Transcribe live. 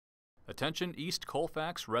Attention East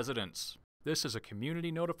Colfax residents. This is a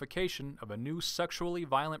community notification of a new sexually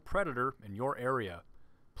violent predator in your area.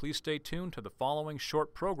 Please stay tuned to the following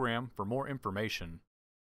short program for more information.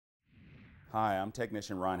 Hi, I'm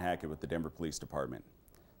Technician Ron Hackett with the Denver Police Department.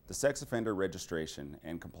 The Sex Offender Registration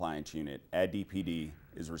and Compliance Unit at DPD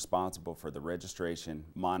is responsible for the registration,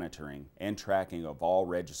 monitoring, and tracking of all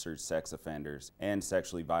registered sex offenders and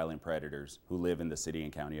sexually violent predators who live in the city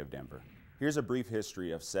and county of Denver. Here's a brief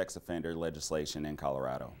history of sex offender legislation in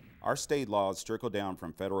Colorado. Our state laws trickle down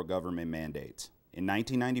from federal government mandates. In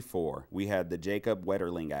 1994, we had the Jacob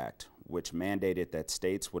Wetterling Act, which mandated that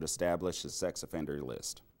states would establish a sex offender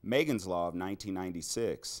list. Megan's Law of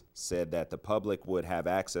 1996 said that the public would have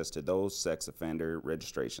access to those sex offender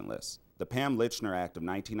registration lists. The Pam Lichner Act of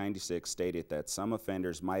 1996 stated that some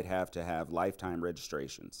offenders might have to have lifetime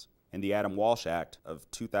registrations. And the Adam Walsh Act of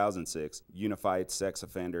 2006 unified sex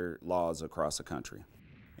offender laws across the country.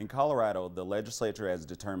 In Colorado, the legislature has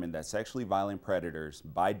determined that sexually violent predators,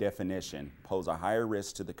 by definition, pose a higher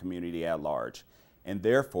risk to the community at large, and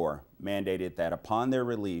therefore mandated that upon their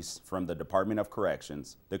release from the Department of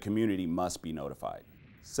Corrections, the community must be notified.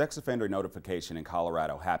 Sex offender notification in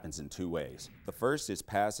Colorado happens in two ways. The first is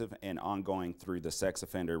passive and ongoing through the sex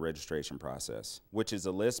offender registration process, which is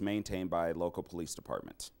a list maintained by local police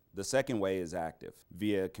departments. The second way is active,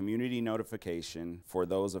 via community notification for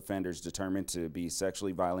those offenders determined to be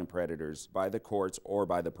sexually violent predators by the courts or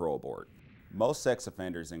by the parole board. Most sex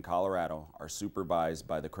offenders in Colorado are supervised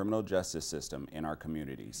by the criminal justice system in our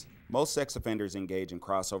communities. Most sex offenders engage in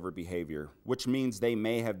crossover behavior, which means they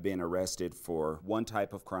may have been arrested for one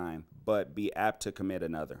type of crime, but be apt to commit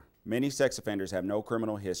another. Many sex offenders have no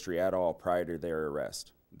criminal history at all prior to their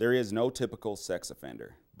arrest. There is no typical sex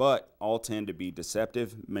offender, but all tend to be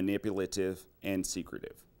deceptive, manipulative, and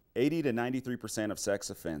secretive. 80 to 93% of sex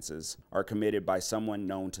offenses are committed by someone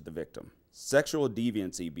known to the victim. Sexual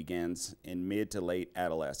deviancy begins in mid to late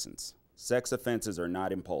adolescence. Sex offenses are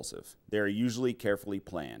not impulsive. They are usually carefully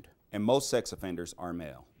planned, and most sex offenders are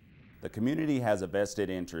male. The community has a vested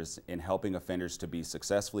interest in helping offenders to be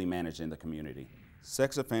successfully managed in the community.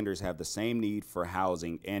 Sex offenders have the same need for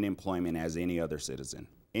housing and employment as any other citizen.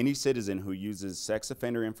 Any citizen who uses sex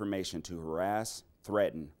offender information to harass,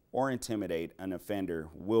 threaten, or intimidate an offender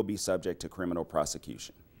will be subject to criminal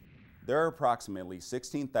prosecution. There are approximately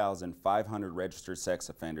 16,500 registered sex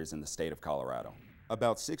offenders in the state of Colorado.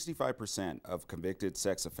 About 65% of convicted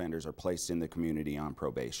sex offenders are placed in the community on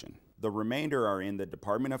probation. The remainder are in the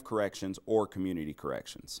Department of Corrections or Community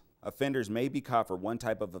Corrections. Offenders may be caught for one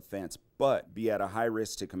type of offense, but be at a high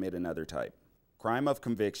risk to commit another type. Crime of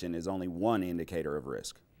conviction is only one indicator of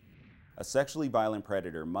risk. A sexually violent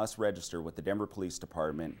predator must register with the Denver Police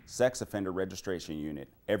Department Sex Offender Registration Unit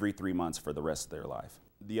every 3 months for the rest of their life.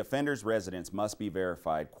 The offender's residence must be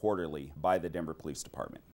verified quarterly by the Denver Police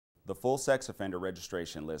Department. The full sex offender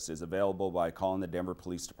registration list is available by calling the Denver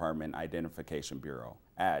Police Department Identification Bureau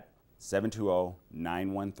at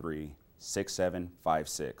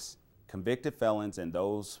 720-913-6756. Convicted felons and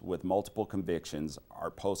those with multiple convictions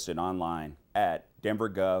are posted online at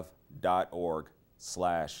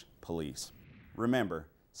denvergov.org/police. Remember,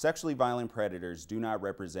 sexually violent predators do not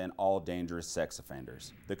represent all dangerous sex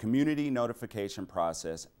offenders. The community notification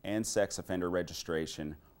process and sex offender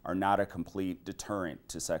registration are not a complete deterrent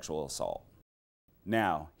to sexual assault.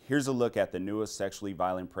 Now, here's a look at the newest sexually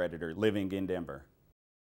violent predator living in Denver.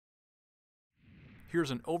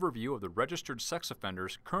 Here's an overview of the registered sex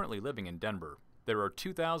offenders currently living in Denver. There are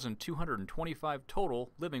 2,225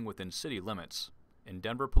 total living within city limits. In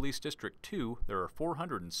Denver Police District 2, there are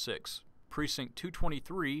 406. Precinct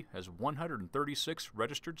 223 has 136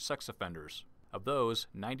 registered sex offenders. Of those,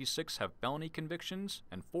 96 have felony convictions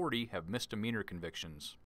and 40 have misdemeanor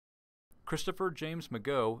convictions. Christopher James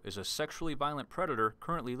McGough is a sexually violent predator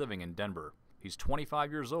currently living in Denver. He's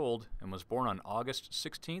 25 years old and was born on August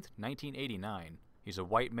 16, 1989. He's a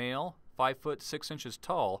white male, 5 foot 6 inches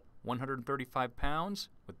tall, 135 pounds,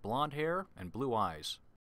 with blonde hair and blue eyes.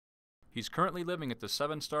 He's currently living at the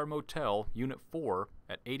 7-Star Motel, Unit 4,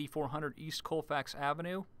 at 8400 East Colfax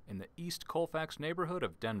Avenue in the East Colfax neighborhood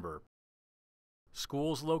of Denver.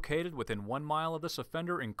 Schools located within 1 mile of this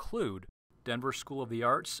offender include Denver School of the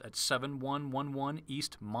Arts at 7111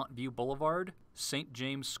 East Montview Boulevard, St.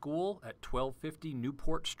 James School at 1250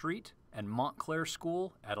 Newport Street, and Montclair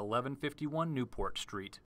School at 1151 Newport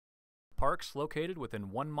Street. Parks located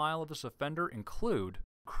within 1 mile of this offender include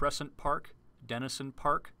Crescent Park, Denison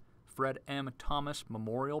Park, Fred M. Thomas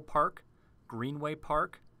Memorial Park, Greenway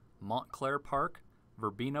Park, Montclair Park,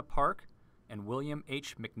 Verbena Park, and William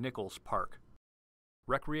H. McNichols Park.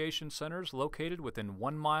 Recreation centers located within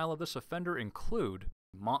 1 mile of this offender include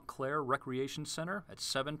Montclair Recreation Center at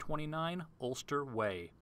 729 Ulster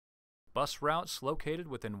Way. Bus routes located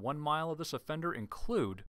within 1 mile of this offender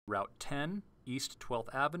include Route 10, East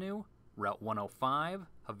 12th Avenue, Route 105,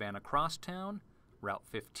 Havana Crosstown, Route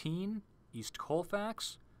 15, East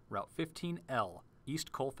Colfax, Route 15L,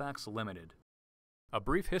 East Colfax Limited. A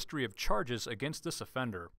brief history of charges against this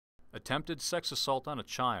offender. Attempted sex assault on a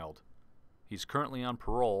child. He's currently on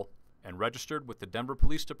parole and registered with the Denver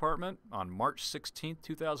Police Department on March 16,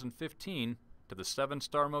 2015 to the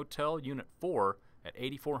 7-Star Motel Unit 4 at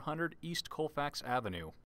 8400 East Colfax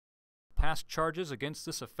Avenue. Past charges against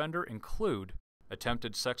this offender include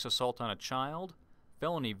attempted sex assault on a child,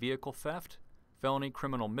 felony vehicle theft, felony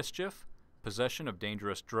criminal mischief, possession of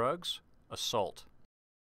dangerous drugs, assault.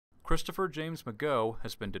 Christopher James McGough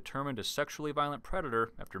has been determined a sexually violent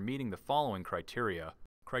predator after meeting the following criteria.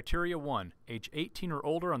 Criteria 1. Age 18 or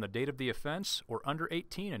older on the date of the offense, or under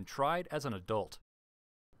 18 and tried as an adult.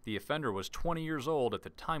 The offender was 20 years old at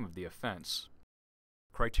the time of the offense.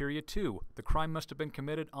 Criteria 2. The crime must have been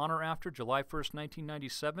committed on or after July 1,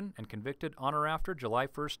 1997 and convicted on or after July 1,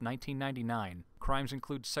 1999. Crimes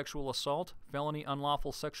include sexual assault, felony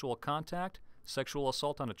unlawful sexual contact, sexual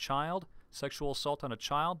assault on a child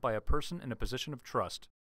by a person in a position of trust.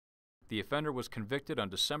 The offender was convicted on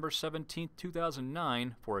December 17,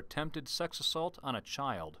 2009 for attempted sex assault on a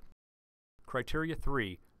child. Criteria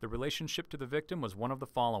 3. The relationship to the victim was one of the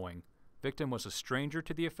following. Victim was a stranger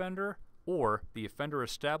to the offender, or the offender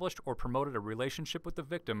established or promoted a relationship with the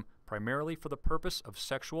victim primarily for the purpose of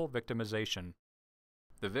sexual victimization.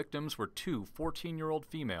 The victims were 2 14-year-old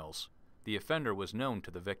females. The offender was known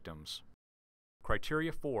to the victims.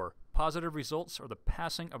 Criteria 4. Positive results are the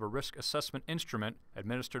passing of a risk assessment instrument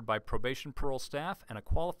administered by probation parole staff and a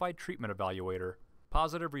qualified treatment evaluator.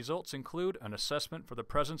 Positive results include an assessment for the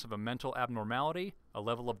presence of a mental abnormality, a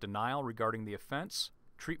level of denial regarding the offense,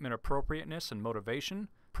 treatment appropriateness and motivation,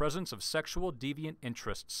 presence of sexual deviant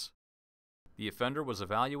interests. The offender was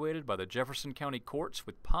evaluated by the Jefferson County courts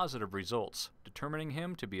with positive results, determining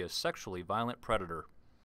him to be a sexually violent predator.